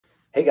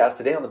Hey guys,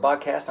 today on the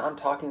BodCast, I'm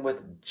talking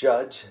with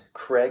Judge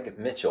Craig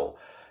Mitchell.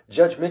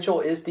 Judge Mitchell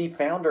is the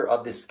founder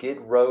of the Skid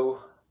Row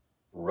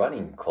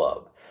Running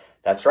Club.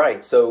 That's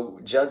right.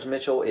 So, Judge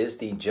Mitchell is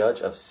the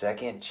judge of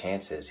second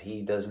chances.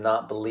 He does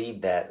not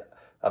believe that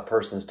a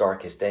person's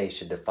darkest day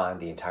should define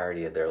the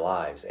entirety of their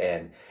lives.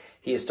 And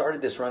he has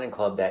started this running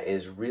club that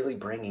is really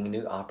bringing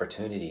new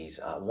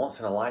opportunities, once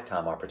in a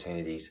lifetime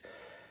opportunities,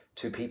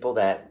 to people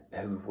that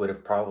who would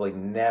have probably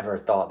never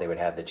thought they would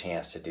have the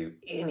chance to do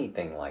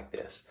anything like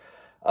this.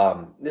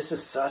 This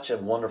is such a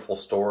wonderful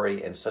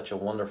story and such a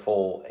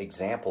wonderful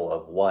example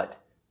of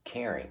what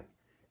caring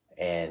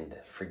and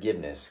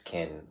forgiveness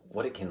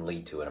what it can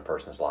lead to in a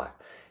person's life.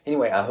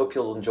 Anyway, I hope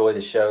you'll enjoy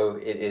the show.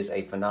 It is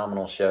a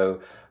phenomenal show.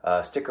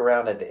 Stick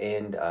around at the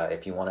end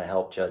if you want to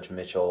help Judge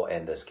Mitchell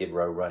and the Skid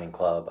Row Running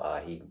Club.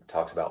 He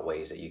talks about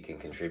ways that you can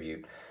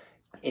contribute.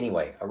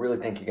 Anyway, I really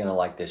think you're going to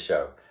like this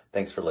show.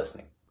 Thanks for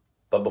listening.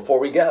 But before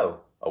we go,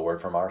 a word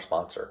from our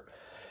sponsor.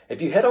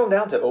 If you head on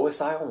down to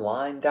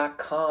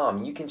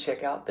osionline.com, you can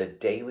check out the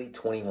Daily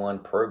 21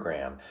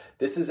 program.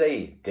 This is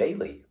a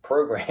daily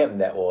program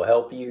that will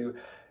help you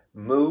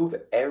move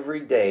every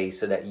day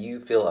so that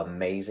you feel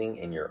amazing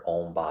in your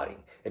own body.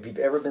 If you've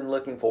ever been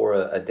looking for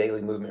a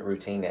daily movement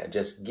routine that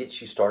just gets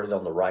you started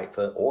on the right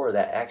foot or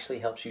that actually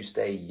helps you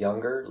stay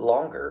younger,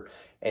 longer,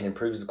 and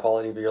improves the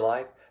quality of your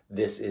life,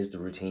 this is the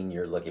routine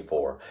you're looking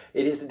for.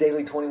 It is the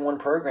Daily 21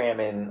 program,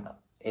 and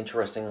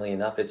interestingly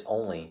enough, it's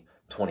only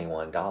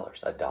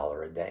 $21, a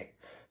dollar a day.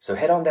 So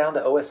head on down to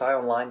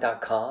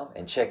osionline.com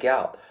and check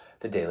out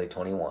the Daily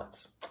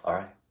 21s. All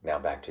right, now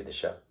back to the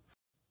show.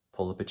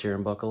 Pull up a chair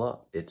and buckle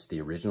up. It's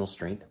the Original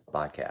Strength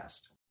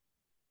Podcast.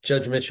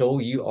 Judge Mitchell,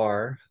 you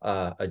are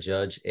a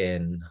judge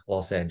in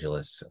Los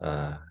Angeles,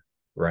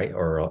 right?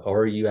 Or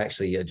are you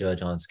actually a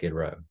judge on Skid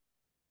Row?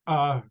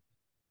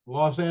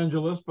 Los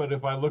Angeles, but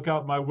if I look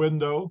out my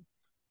window,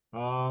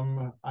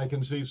 I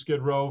can see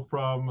Skid Row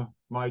from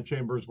my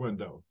chambers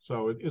window,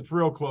 so it's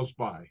real close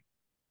by.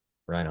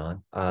 Right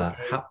on.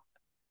 Okay.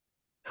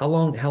 How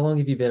long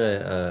have you been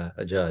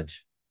a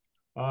judge?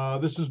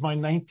 This is my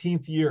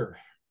 19th year,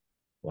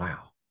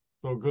 Wow.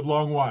 so a good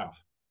long while.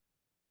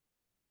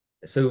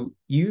 So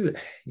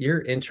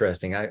you're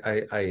interesting.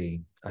 I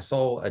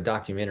saw a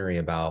documentary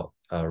about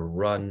a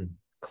run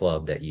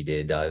club that you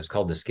did. It was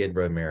called the Skid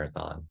Row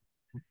Marathon.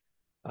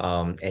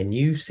 And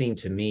you seem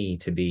to me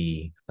to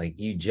be like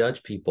you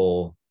judge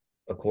people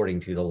according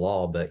to the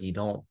law, but you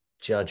don't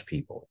judge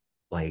people.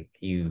 Like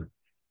you're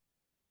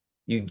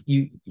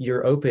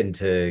open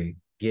to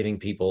giving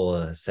people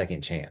a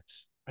second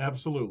chance.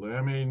 Absolutely.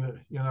 I mean,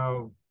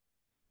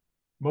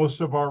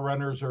 most of our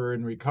runners are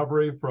in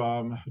recovery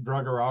from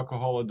drug or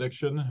alcohol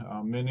addiction.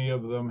 Many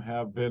of them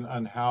have been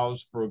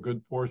unhoused for a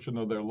good portion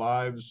of their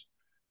lives.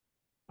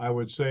 I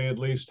would say at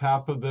least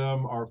half of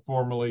them are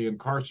formerly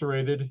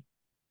incarcerated.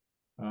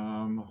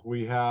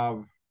 We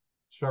have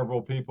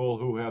several people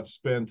who have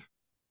spent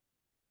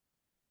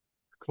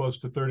close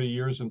to 30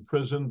 years in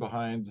prison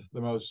behind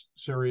the most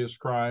serious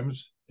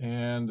crimes,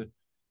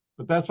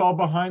 but that's all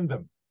behind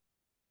them.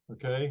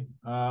 Okay.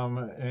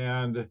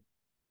 And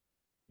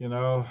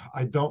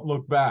I don't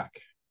look back,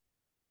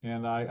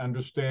 and I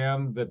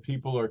understand that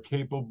people are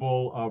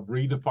capable of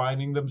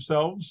redefining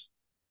themselves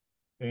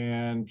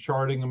and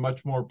charting a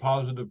much more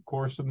positive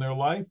course in their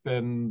life,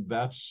 and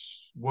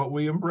that's what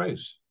we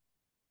embrace.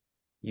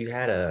 You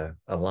had a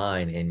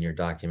line in your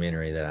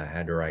documentary that I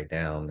had to write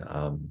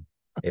down.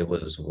 It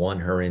was one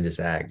horrendous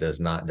act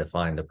does not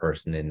define the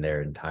person in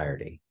their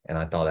entirety. And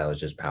I thought that was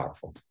just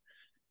powerful.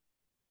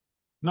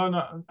 No,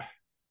 no.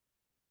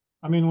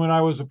 I mean, when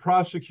I was a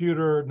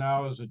prosecutor,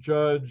 now as a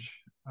judge,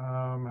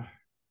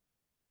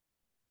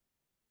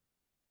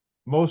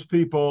 most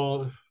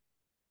people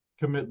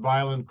commit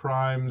violent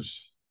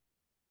crimes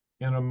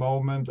in a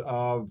moment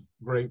of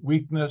great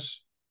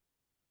weakness,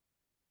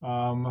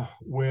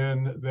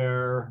 when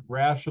their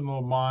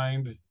rational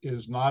mind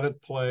is not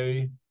at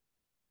play,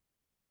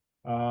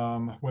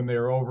 when they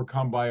are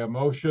overcome by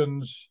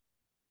emotions.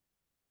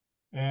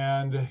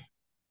 And,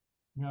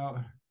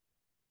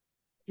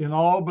 in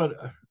all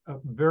but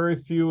very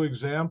few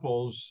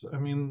examples, I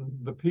mean,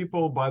 the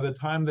people, by the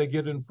time they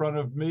get in front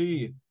of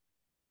me,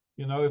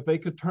 if they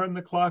could turn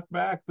the clock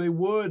back, they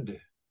would.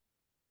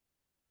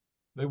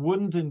 They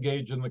wouldn't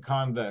engage in the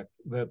conduct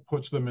that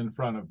puts them in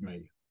front of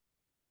me.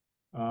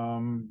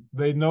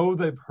 They know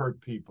they've hurt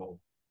people.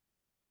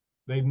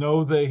 They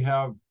know they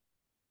have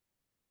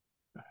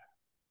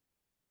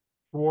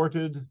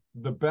thwarted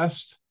the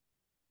best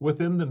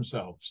within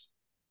themselves.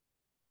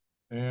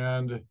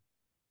 And,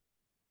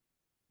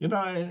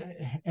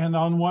 and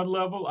on one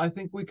level, I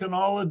think we can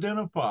all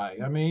identify.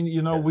 I mean,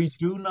 we Yes.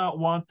 do not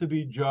want to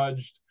be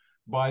judged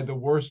by the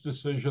worst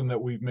decision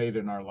that we've made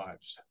in our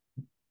lives.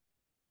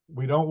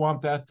 We don't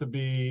want that to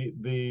be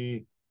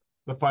the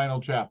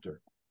final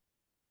chapter.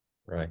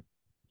 Right.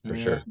 For And,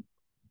 sure.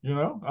 you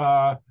know,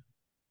 uh,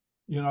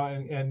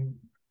 and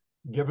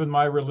given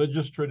my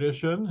religious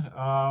tradition,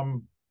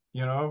 I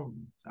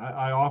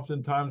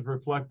oftentimes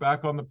reflect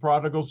back on the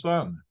prodigal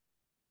son,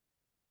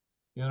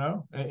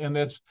 and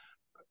that's,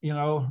 you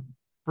know,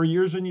 for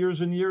years and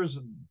years and years,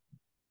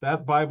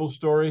 that Bible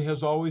story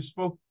has always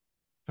spoke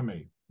to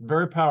me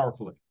very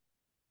powerfully.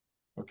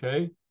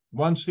 Okay.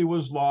 Once he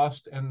was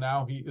lost and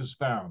now he is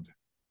found.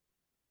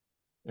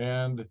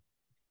 And,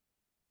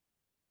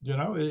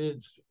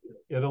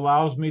 it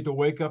allows me to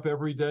wake up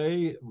every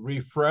day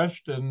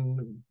refreshed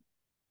and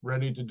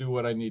ready to do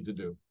what I need to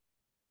do.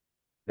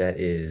 That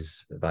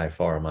is by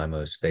far my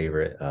most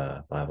favorite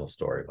Bible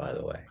story, by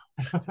the way.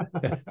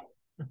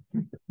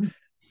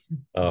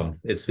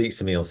 It speaks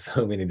to me on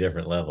so many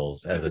different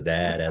levels as a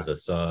dad, as a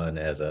son,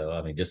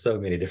 I mean, just so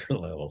many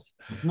different levels.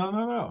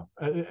 No.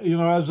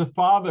 As a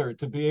father,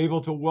 to be able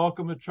to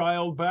welcome a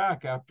child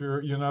back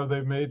after,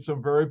 they've made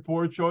some very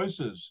poor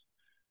choices,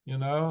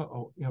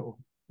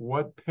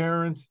 what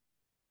parent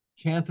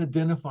can't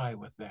identify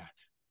with that?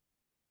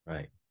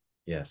 Right.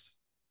 Yes.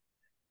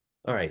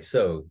 All right.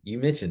 So you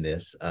mentioned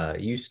this.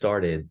 You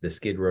started the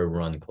Skid Row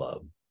Run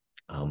Club.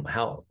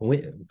 How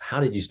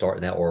did you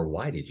start that, or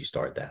why did you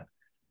start that?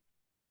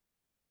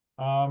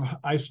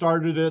 I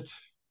started it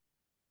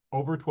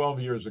over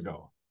 12 years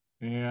ago,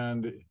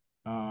 and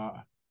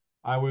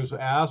I was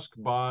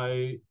asked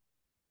by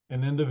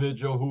an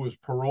individual who was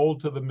paroled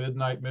to the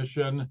Midnight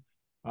Mission,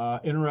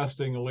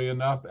 interestingly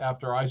enough,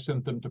 after I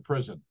sent them to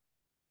prison.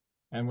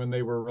 And when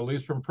they were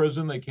released from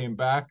prison, they came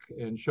back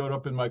and showed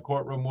up in my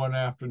courtroom one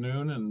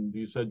afternoon. And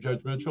he said,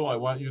 Judge Mitchell, I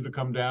want you to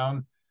come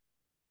down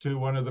to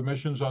one of the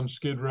missions on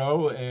Skid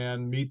Row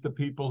and meet the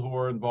people who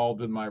are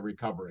involved in my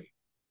recovery.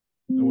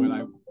 And when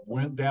I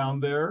went down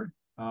there,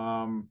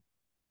 the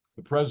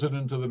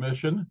president of the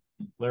mission,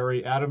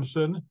 Larry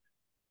Adamson,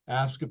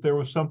 asked if there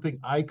was something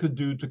I could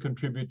do to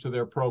contribute to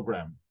their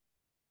program.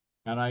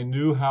 And I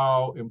knew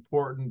how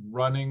important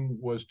running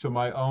was to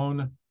my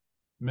own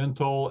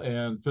mental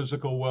and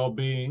physical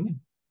well-being,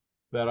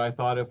 that I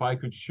thought if I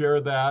could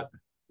share that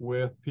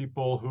with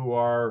people who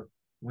are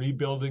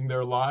rebuilding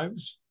their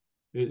lives,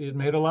 it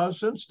made a lot of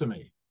sense to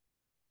me.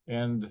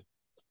 And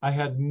I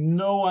had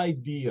no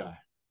idea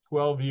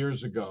 12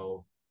 years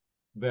ago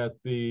that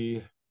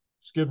the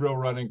Skid Row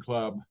Running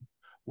Club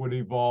would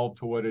evolve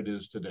to what it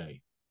is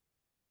today.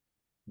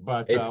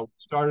 But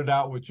started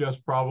out with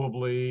just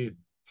probably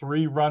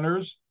 3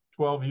 runners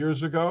 12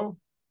 years ago.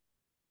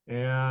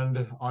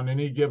 And on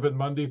any given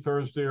Monday,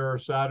 Thursday, or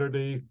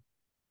Saturday,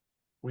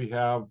 we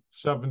have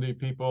 70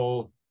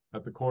 people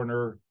at the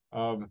corner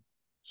of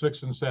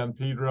 6th and San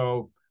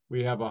Pedro.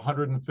 We have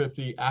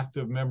 150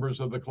 active members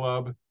of the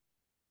club.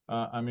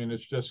 I mean,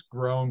 it's just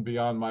grown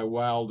beyond my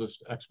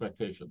wildest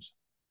expectations.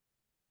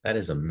 That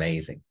is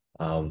amazing.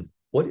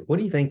 What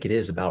do you think it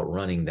is about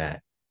running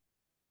that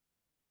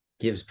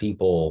gives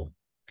people,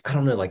 I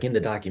don't know, like in the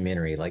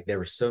documentary, like there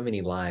were so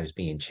many lives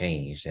being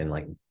changed, and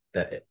like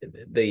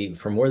they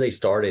from where they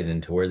started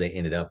and to where they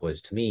ended up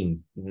was, to me,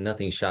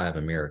 nothing shy of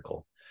a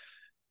miracle.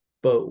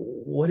 But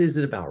what is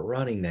it about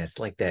running that's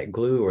like that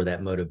glue or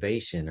that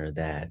motivation or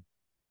that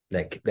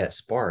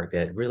spark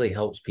that really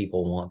helps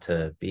people want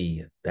to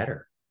be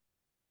better?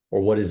 Or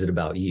what is it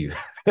about you?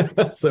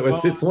 So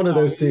it's one of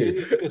those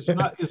two.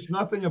 It's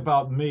nothing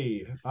about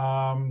me,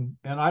 and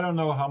I don't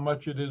know how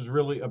much it is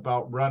really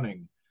about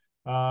running.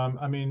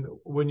 I mean,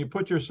 when you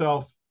put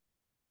yourself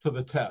to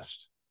the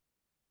test,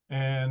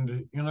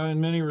 and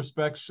in many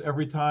respects,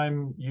 every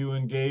time you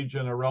engage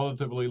in a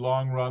relatively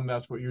long run,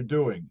 that's what you're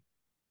doing.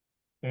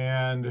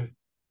 And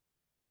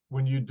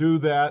when you do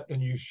that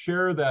and you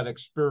share that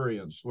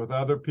experience with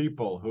other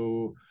people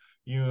who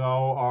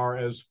are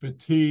as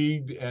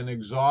fatigued and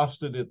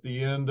exhausted at the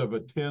end of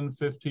a 10,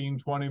 15,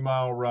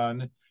 20-mile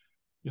run,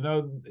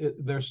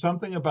 there's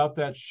something about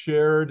that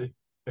shared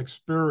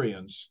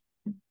experience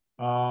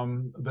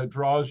that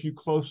draws you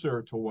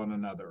closer to one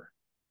another.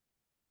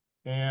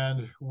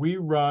 And we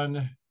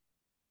run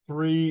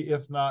 3,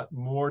 if not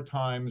more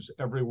times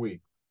every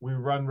week. We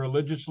run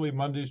religiously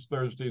Mondays,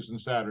 Thursdays, and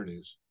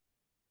Saturdays.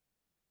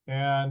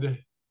 And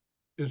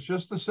it's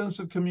just the sense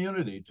of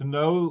community to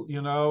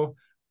know,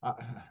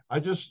 I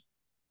just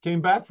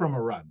came back from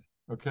a run.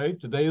 Okay.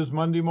 Today is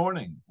Monday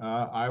morning.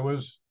 I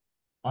was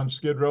on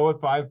Skid Row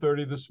at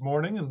 5:30 this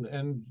morning,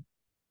 and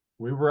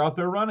we were out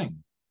there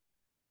running.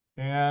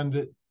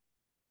 And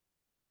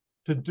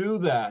to do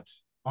that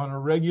on a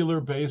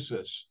regular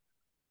basis,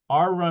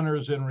 our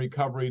runners in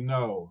recovery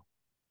know,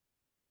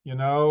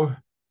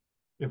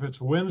 if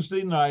it's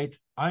Wednesday night,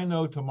 I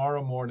know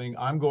tomorrow morning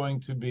I'm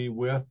going to be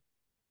with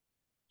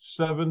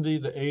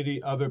 70 to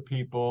 80 other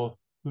people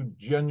who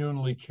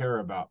genuinely care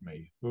about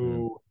me,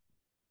 who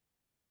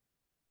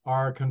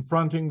are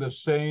confronting the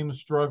same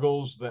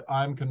struggles that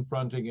I'm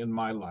confronting in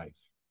my life.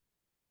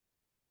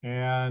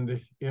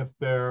 And if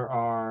there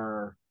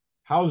are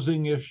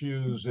housing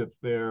issues, if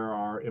there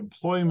are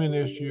employment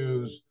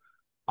issues,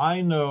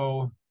 I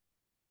know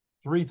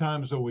 3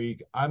 times a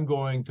week I'm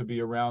going to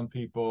be around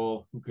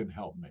people who can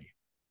help me.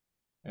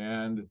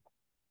 And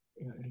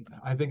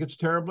I think it's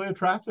terribly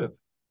attractive.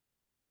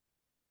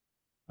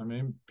 I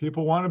mean,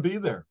 people want to be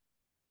there.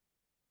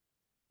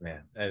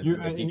 Yeah.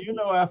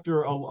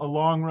 After a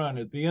long run,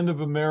 at the end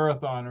of a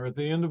marathon or at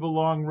the end of a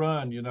long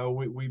run,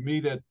 we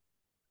meet at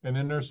an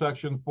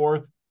intersection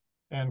 4th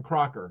and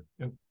Crocker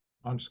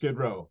on Skid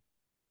Row.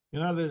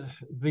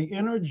 The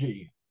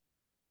energy,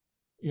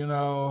 you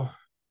know,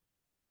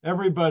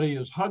 everybody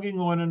is hugging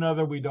one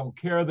another. We don't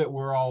care that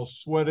we're all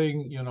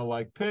sweating,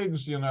 like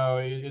pigs.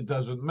 It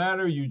doesn't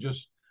matter. You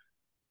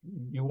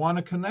want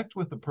to connect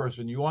with the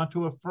person. You want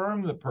to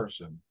affirm the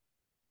person.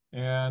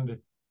 And,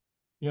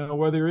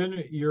 whether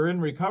you're in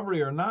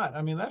recovery or not,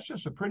 I mean, that's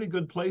just a pretty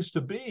good place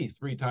to be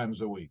 3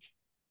 times a week.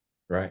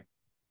 Right.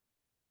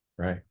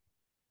 Right.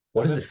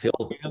 What And does it's it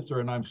a long feel? answer,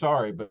 and I'm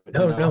sorry, but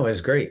No,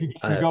 it's great.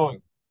 keep me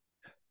going.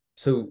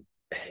 So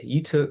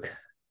you took,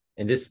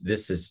 and this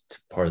is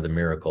part of the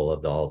miracle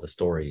of all the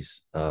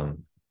stories.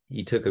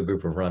 You took a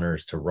group of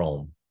runners to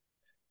Rome,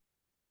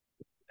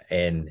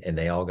 and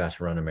they all got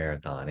to run a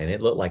marathon, and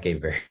it looked like a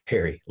very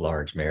very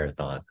large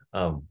marathon.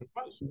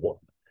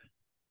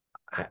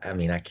 I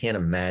mean, I can't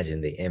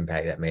imagine the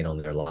impact that made on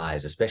their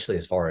lives, especially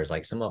as far as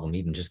like some of them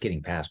even just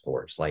getting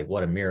passports. Like,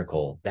 what a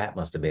miracle that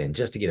must have been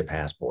just to get a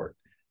passport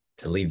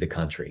to leave the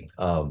country.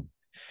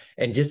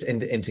 And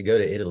to go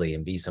to Italy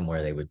and be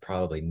somewhere they would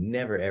probably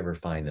never ever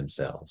find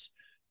themselves.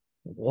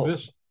 Well,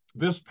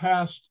 This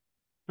past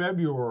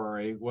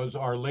February was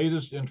our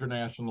latest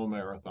international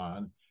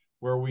marathon,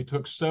 where we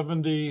took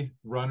 70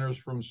 runners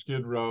from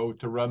Skid Row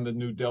to run the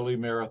New Delhi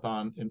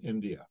Marathon in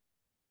India.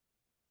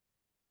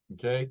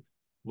 Okay.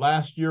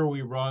 Last year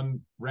we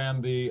ran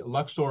the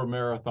Luxor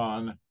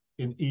Marathon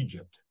in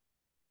Egypt,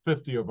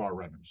 50 of our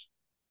runners.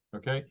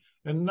 Okay.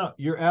 And no,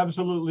 you're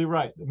absolutely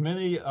right.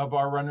 Many of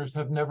our runners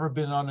have never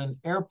been on an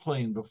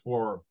airplane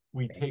before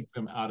we take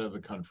them out of the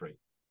country.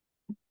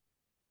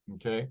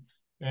 Okay.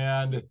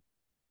 And,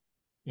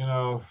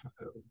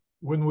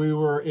 when we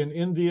were in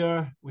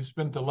India, we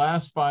spent the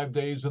last 5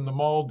 days in the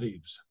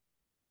Maldives.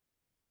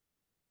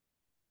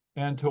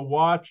 And to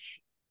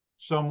watch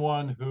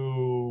someone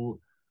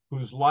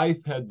whose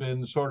life had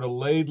been sort of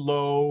laid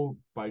low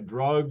by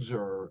drugs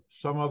or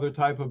some other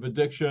type of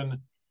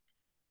addiction,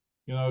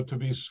 to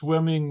be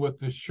swimming with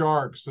the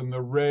sharks and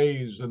the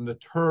rays and the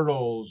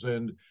turtles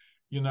and,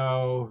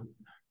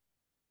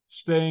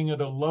 staying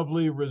at a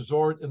lovely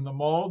resort in the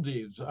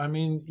Maldives. I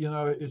mean,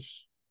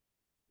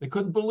 they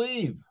couldn't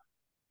believe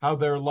how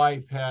their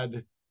life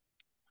had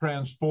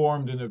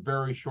transformed in a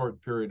very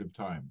short period of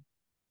time.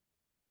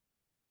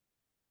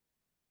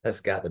 that's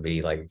got to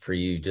be like for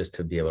you just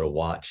to be able to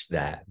watch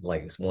that,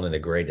 like it's one of the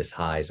greatest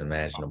highs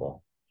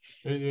imaginable.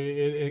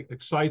 It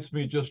excites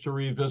me just to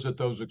revisit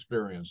those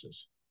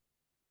experiences.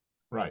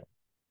 Right.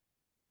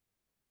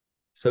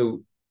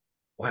 So,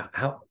 wow,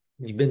 how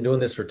you've been doing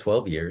this for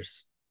 12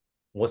 years.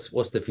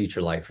 What's the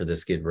future like for the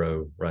Skid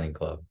Row Running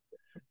Club?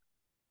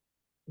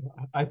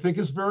 I think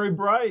it's very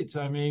bright.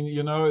 I mean,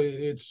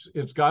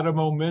 it's got a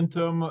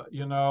momentum,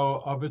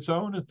 of its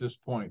own at this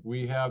point.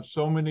 We have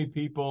so many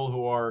people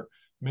who are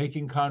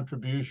making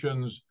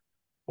contributions,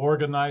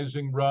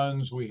 organizing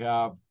runs. We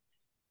have,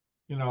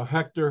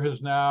 Hector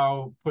has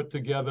now put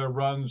together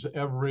runs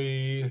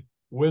every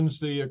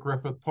Wednesday at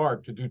Griffith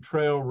Park to do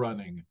trail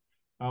running.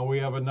 We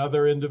have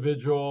another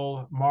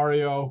individual,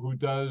 Mario, who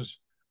does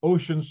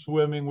ocean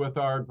swimming with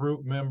our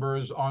group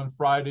members on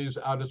Fridays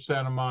out at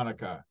Santa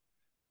Monica.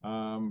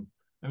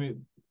 I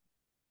mean,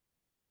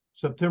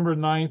 September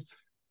 9th,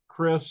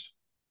 Chris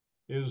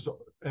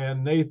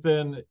and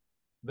Nathan,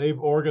 they've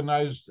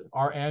organized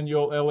our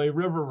annual LA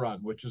River Run,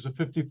 which is a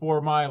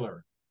 54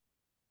 miler,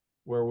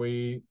 where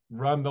we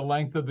run the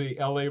length of the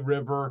LA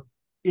River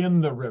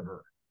in the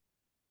river.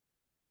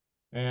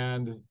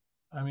 And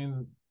I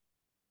mean,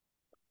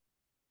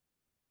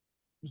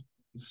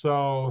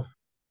 so,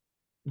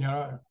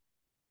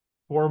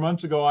 4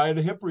 months ago, I had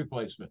a hip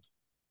replacement.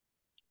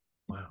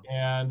 Wow.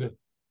 And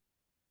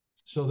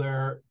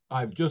so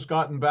I've just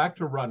gotten back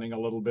to running a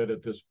little bit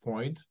at this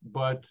point,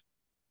 but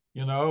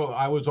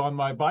I was on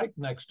my bike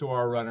next to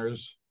our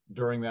runners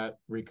during that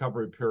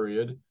recovery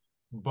period.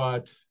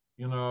 But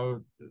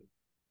the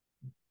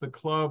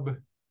club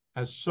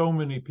has so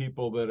many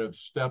people that have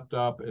stepped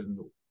up and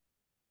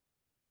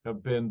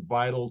have been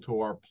vital to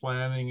our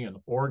planning and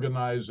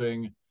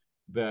organizing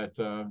that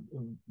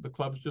the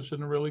club's just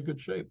in a really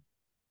good shape.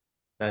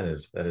 That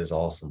is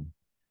awesome.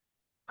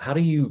 How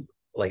do you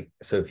like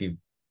so if you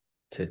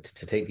to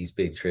take these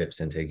big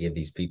trips and to give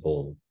these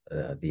people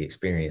the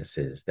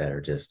experiences that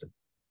are just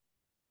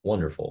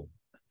wonderful?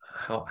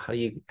 How do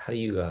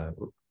you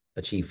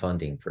achieve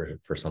funding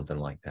for something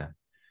like that?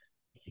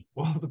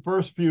 Well, the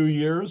first few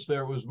years,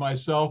 there was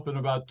myself and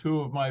about two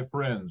of my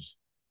friends,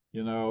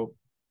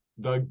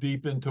 dug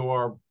deep into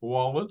our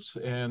wallets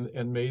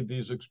and made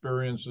these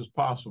experiences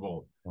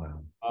possible.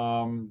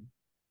 Wow.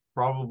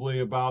 Probably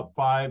about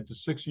 5 to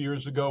 6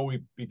 years ago,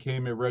 we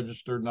became a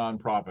registered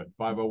nonprofit,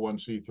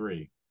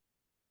 501c3.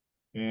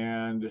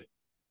 And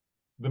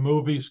the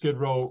movie Skid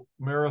Row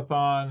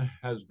Marathon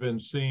has been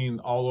seen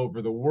all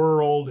over the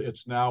world.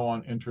 It's now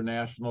on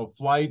international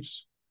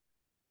flights.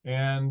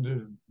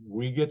 And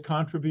we get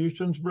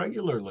contributions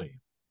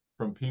regularly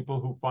from people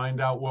who find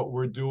out what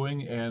we're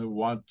doing and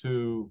want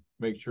to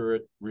make sure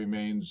it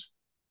remains,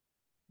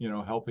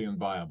 healthy and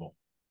viable.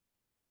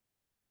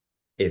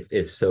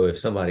 if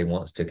somebody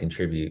wants to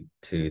contribute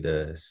to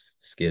the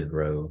Skid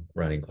Row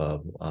Running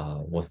Club,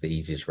 what's the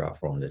easiest route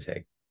for them to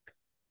take?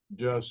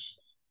 Just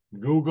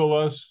Google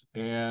us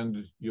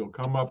and you'll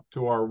come up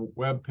to our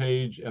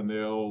webpage, and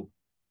they'll,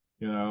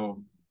 you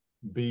know,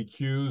 be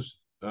cues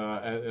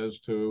as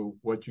to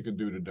what you can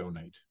do to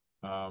donate.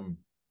 Um,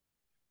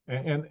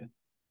 and,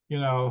 you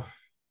know,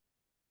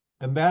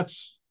 and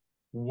that's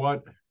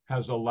what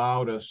has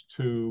allowed us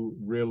to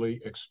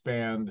really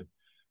expand,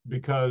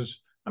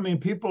 because I mean,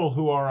 people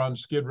who are on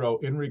Skid Row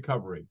in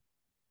recovery,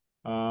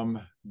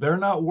 they're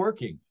not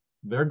working.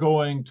 They're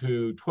going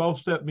to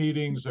 12-step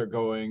meetings. They're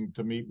going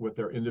to meet with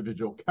their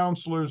individual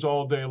counselors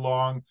all day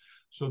long.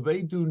 So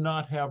they do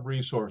not have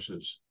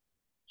resources.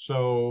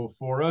 So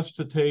for us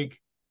to take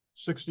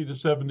 60 to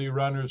 70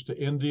 runners to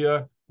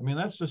India, I mean,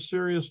 that's a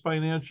serious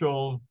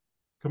financial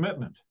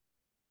commitment.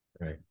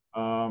 Right.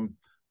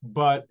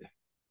 But,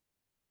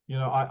 you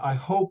know, I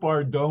hope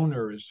our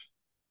donors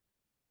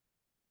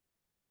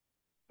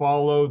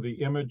follow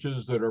the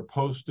images that are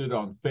posted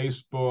on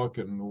Facebook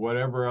and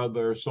whatever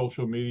other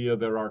social media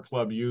that our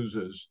club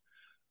uses,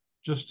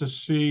 just to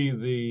see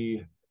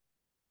the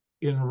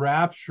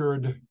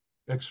enraptured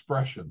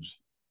expressions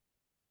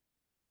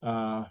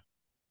when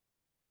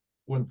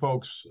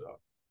folks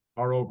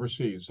are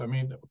overseas. I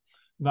mean,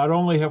 not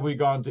only have we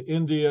gone to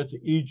India,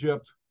 to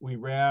Egypt, we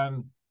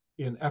ran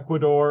in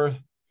Ecuador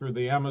through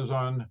the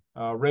Amazon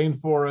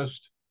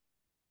rainforest.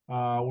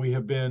 We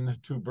have been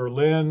to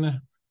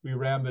Berlin. We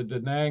ran the Da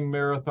Nang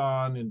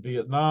Marathon in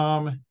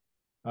Vietnam.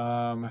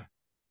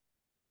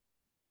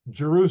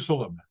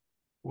 Jerusalem.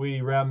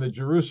 We ran the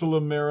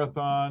Jerusalem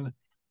Marathon.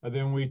 And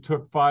then we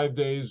took 5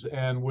 days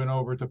and went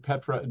over to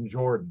Petra in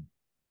Jordan.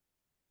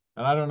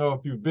 And I don't know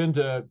if you've been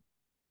to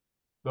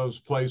those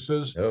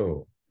places.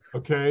 Oh,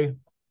 Okay.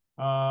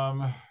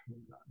 The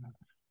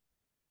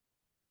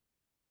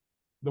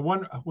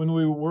one when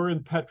we were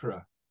in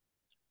Petra,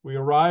 we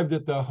arrived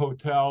at the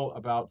hotel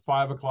about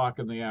 5 o'clock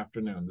in the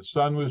afternoon. The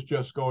sun was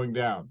just going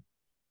down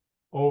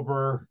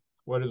over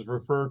what is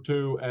referred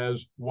to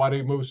as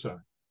Wadi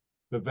Musa,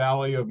 the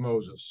Valley of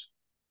Moses.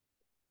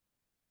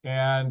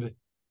 And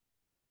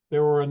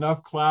there were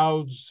enough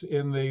clouds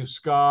in the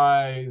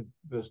sky.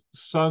 The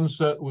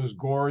sunset was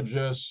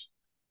gorgeous.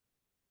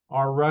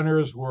 Our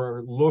runners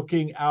were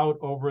looking out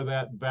over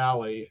that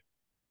valley.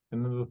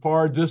 And in the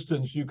far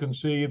distance, you can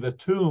see the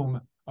tomb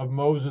of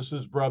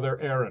Moses's brother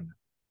Aaron.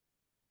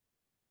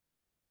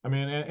 I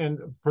mean,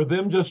 and for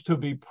them just to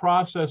be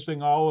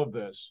processing all of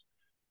this,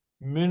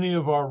 many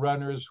of our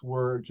runners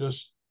were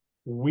just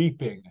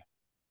weeping,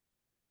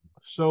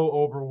 so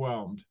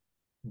overwhelmed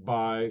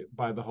by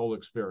the whole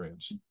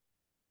experience.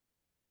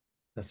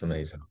 that's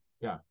amazing.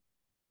 Yeah.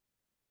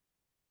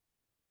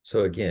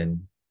 So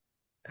again,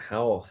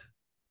 how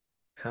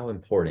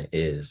important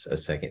is a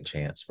second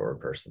chance for a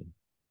person?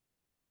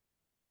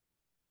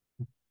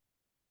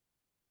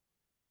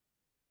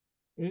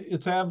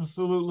 It's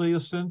absolutely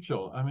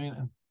essential. I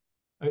mean,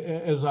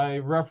 as I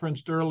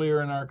referenced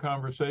earlier in our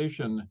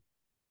conversation,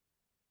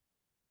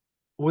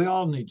 we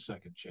all need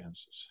second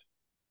chances.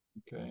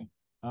 Okay.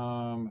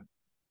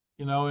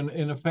 You know,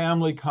 in a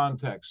family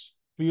context,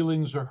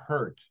 feelings are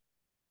hurt.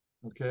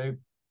 Okay.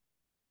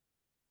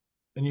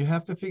 And you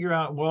have to figure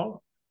out,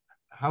 well,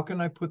 how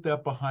can I put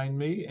that behind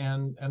me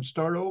and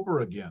start over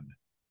again?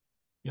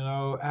 You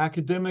know,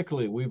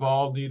 academically, we've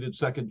all needed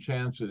second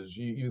chances.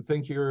 You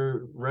think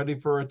you're ready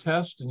for a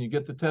test and you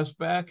get the test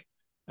back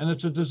and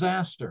it's a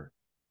disaster.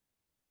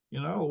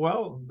 You know,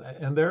 well,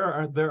 and there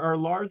are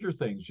larger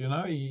things. You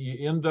know,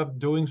 you end up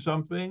doing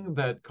something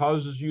that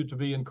causes you to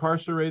be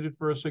incarcerated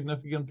for a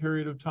significant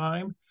period of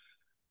time.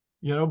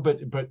 You know,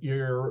 but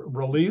you're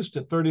released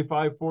at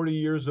 35, 40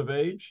 years of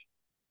age.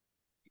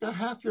 You got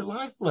half your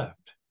life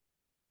left.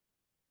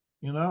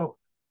 You know,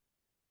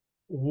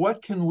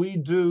 what can we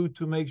do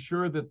to make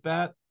sure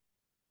that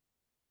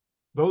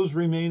those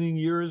remaining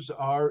years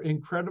are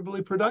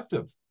incredibly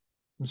productive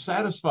and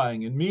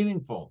satisfying and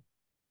meaningful?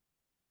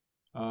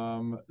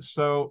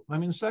 So I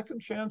mean,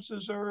 second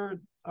chances are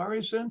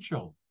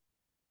essential.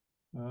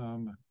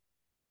 Um,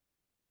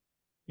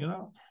 you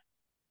know,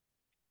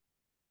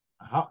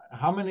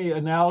 how many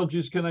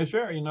analogies can I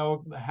share? You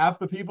know, half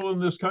the people in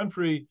this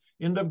country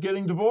end up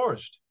getting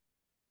divorced.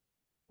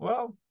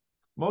 Well,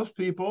 most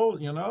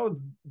people, you know,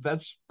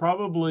 that's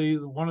probably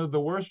one of the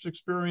worst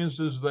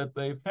experiences that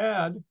they've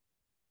had.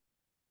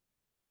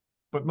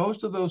 But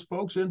most of those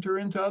folks enter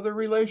into other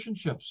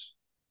relationships.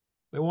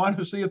 They want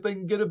to see if they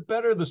can get it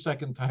better the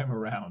second time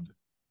around.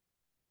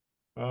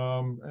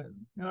 You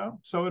know,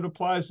 so it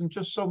applies in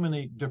just so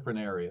many different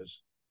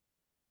areas.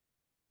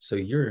 So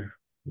you're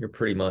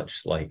pretty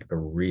much like a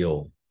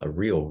real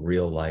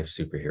life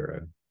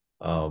superhero.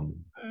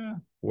 Eh,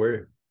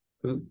 Where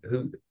who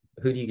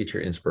do you get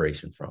your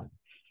inspiration from?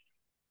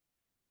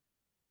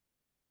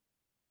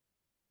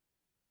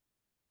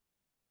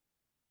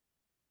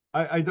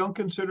 I don't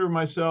consider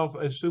myself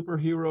a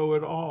superhero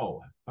at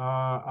all.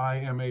 I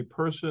am a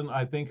person,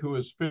 I think, who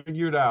has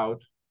figured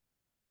out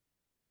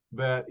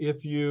that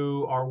if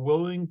you are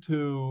willing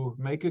to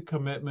make a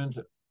commitment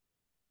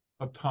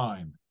of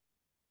time.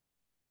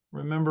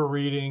 Remember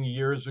reading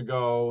years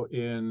ago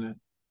in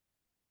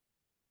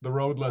The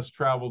Road Less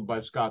Traveled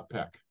by Scott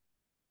Peck.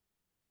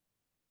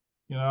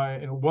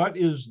 And what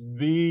is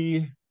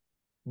the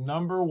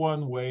number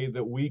one way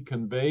that we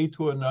convey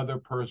to another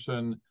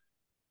person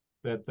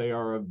that they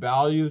are of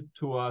value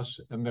to us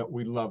and that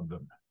we love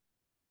them?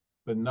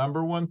 The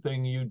number one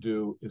thing you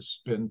do is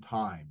spend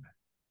time.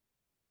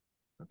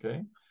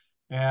 Okay.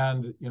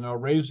 And,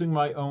 raising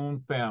my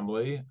own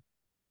family,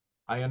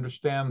 I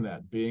understand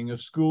that. Being a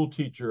school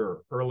teacher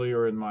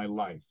earlier in my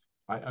life,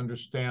 I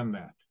understand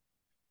that.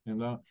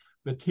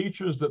 The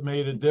teachers that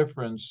made a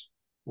difference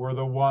were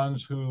the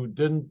ones who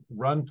didn't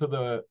run to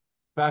the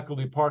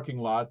faculty parking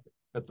lot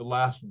at the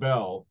last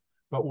bell,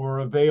 but were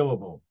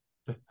available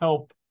to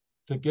help,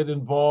 to get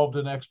involved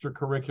in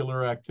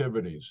extracurricular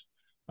activities.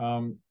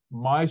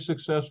 My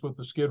success with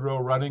the Skid Row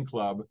Running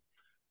Club,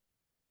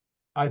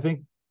 I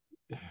think,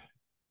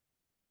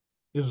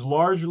 is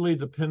largely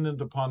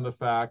dependent upon the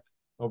fact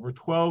over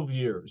 12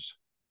 years,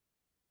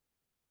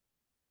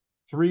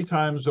 3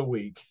 times a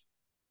week,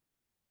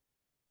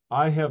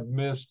 I have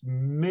missed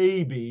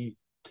maybe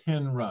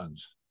 10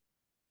 runs.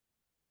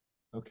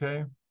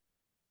 Okay.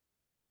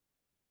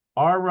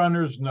 Our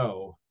runners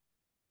know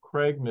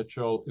Craig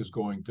Mitchell is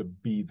going to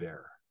be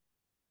there.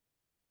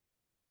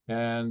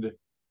 And,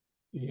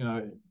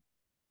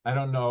 I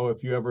don't know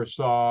if you ever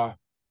saw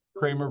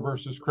Kramer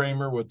versus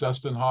Kramer with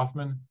Dustin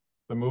Hoffman,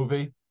 the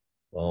movie.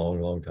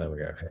 Long time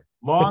ago.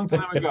 Long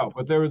time ago.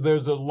 But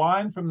there's a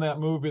line from that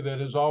movie that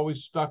has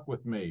always stuck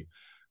with me.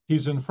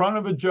 He's in front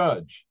of a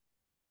judge,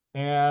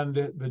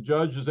 and the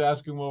judge is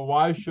asking, well,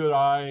 why should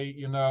I,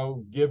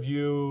 give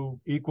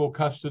you equal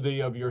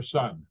custody of your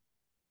son?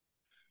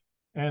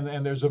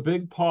 And there's a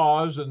big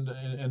pause,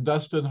 and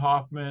Dustin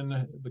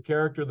Hoffman, the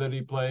character that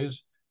he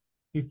plays,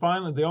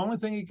 the only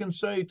thing he can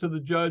say to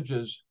the judge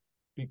is,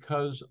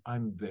 because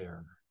I'm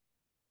there.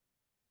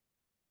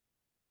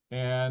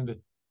 And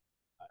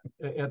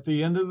at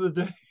the end of the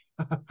day,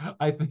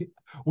 I think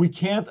we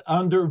can't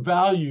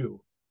undervalue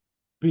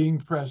being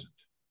present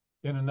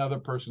in another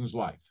person's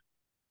life.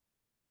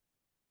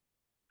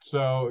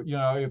 So,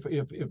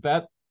 if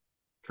that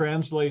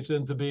translates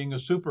into being a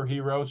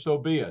superhero, so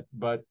be it.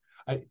 But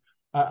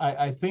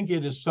I think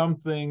it is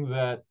something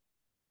that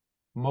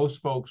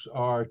most folks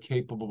are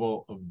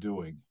capable of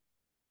doing.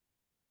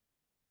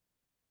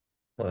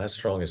 Well, that's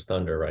strong as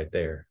thunder right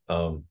there.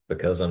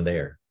 Because I'm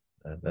there.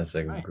 That's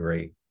a Right.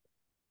 great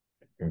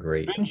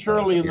Ben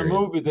Shirley in the period.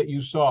 movie that you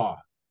saw,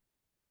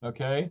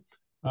 okay,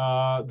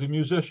 the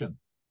musician.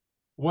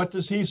 What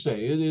does he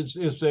say?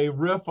 It's a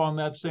riff on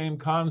that same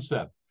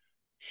concept.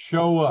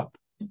 Show up,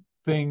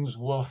 things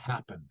will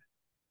happen.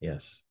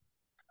 Yes.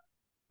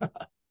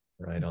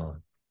 Right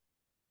on.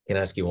 Can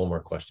I ask you one more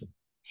question?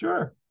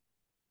 Sure.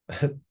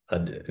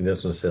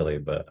 This one's silly,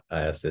 but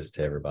I ask this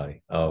to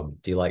everybody. Do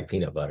you like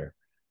peanut butter?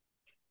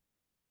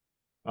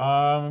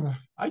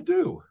 I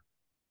do.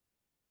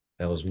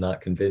 That was not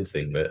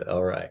convincing, but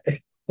all right.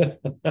 Do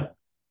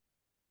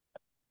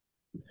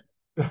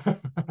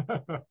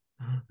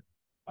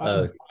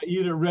I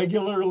eat it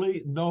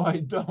regularly? No,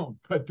 I don't.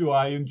 But do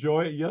I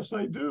enjoy it? Yes,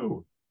 I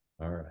do.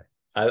 All right.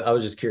 I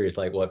was just curious,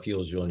 like what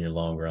fuels you on your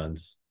long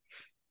runs?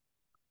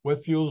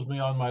 What fuels me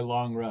on my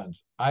long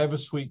runs? I have a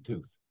sweet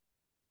tooth.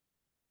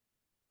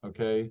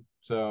 Okay.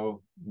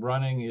 So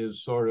running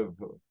is sort of,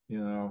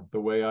 the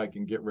way I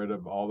can get rid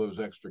of all those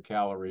extra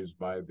calories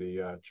by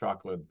the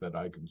chocolate that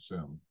I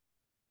consume.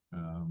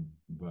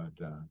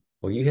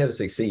 Well, you have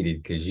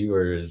succeeded because you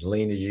were as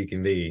lean as you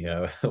can be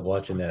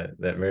watching that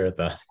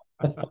marathon.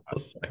 I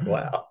was like,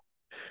 wow.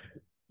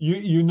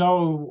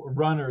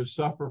 Runners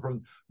suffer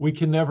from, we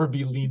can never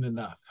be lean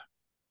enough.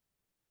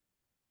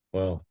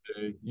 Well,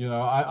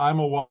 I'm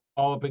a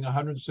walloping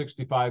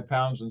 165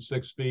 pounds and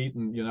 6 feet.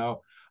 And,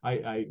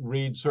 I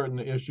read certain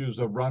issues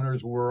of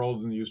Runner's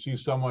World, and you see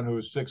someone who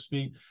is 6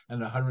 feet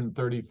and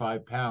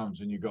 135 pounds,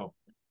 and you go,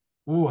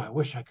 ooh, I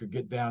wish I could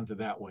get down to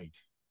that weight.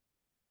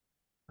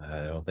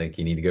 I don't think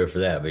you need to go for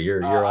that, but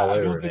you're all I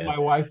over don't it, think man. my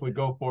wife would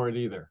go for it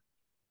either.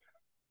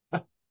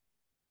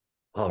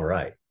 All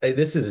right. Hey,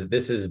 this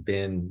has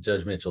been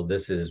Judge Mitchell.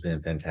 This has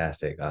been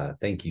fantastic.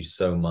 Thank you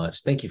so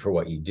much. Thank you for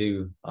what you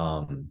do.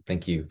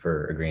 Thank you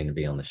for agreeing to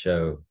be on the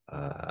show.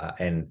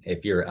 And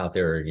if you're out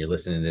there and you're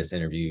listening to this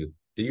interview,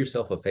 do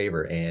yourself a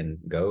favor and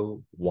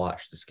go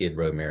watch the Skid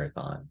Row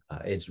Marathon.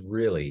 It's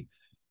really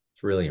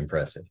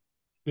impressive.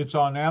 It's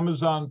on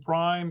Amazon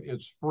Prime.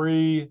 It's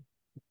free.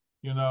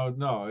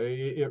 No,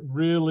 it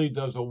really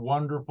does a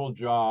wonderful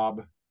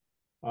job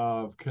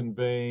of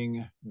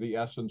conveying the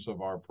essence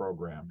of our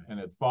program. And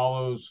it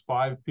follows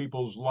 5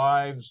 people's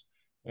lives.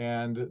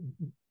 And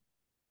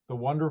the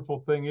wonderful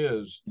thing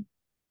is,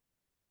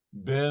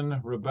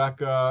 Ben,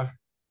 Rebecca,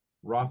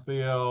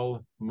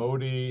 Raphael,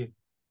 Modi,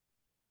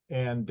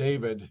 and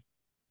David,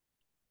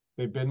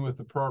 they've been with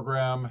the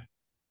program.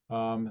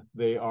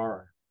 They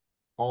are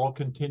all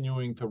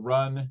continuing to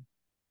run,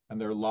 and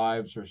their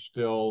lives are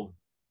still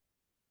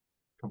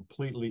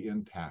completely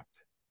intact.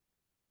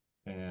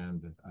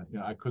 And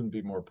I couldn't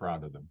be more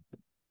proud of them.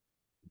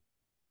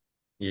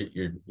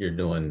 you're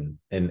doing,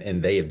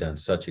 and they have done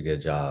such a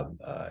good job,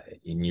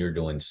 and you're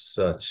doing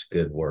such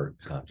good work.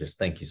 Just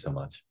thank you so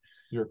much.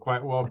 You're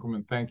quite welcome,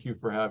 and thank you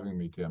for having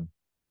me, Tim.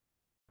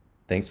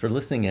 Thanks for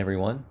listening,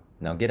 everyone.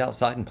 Now get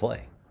outside and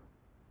play.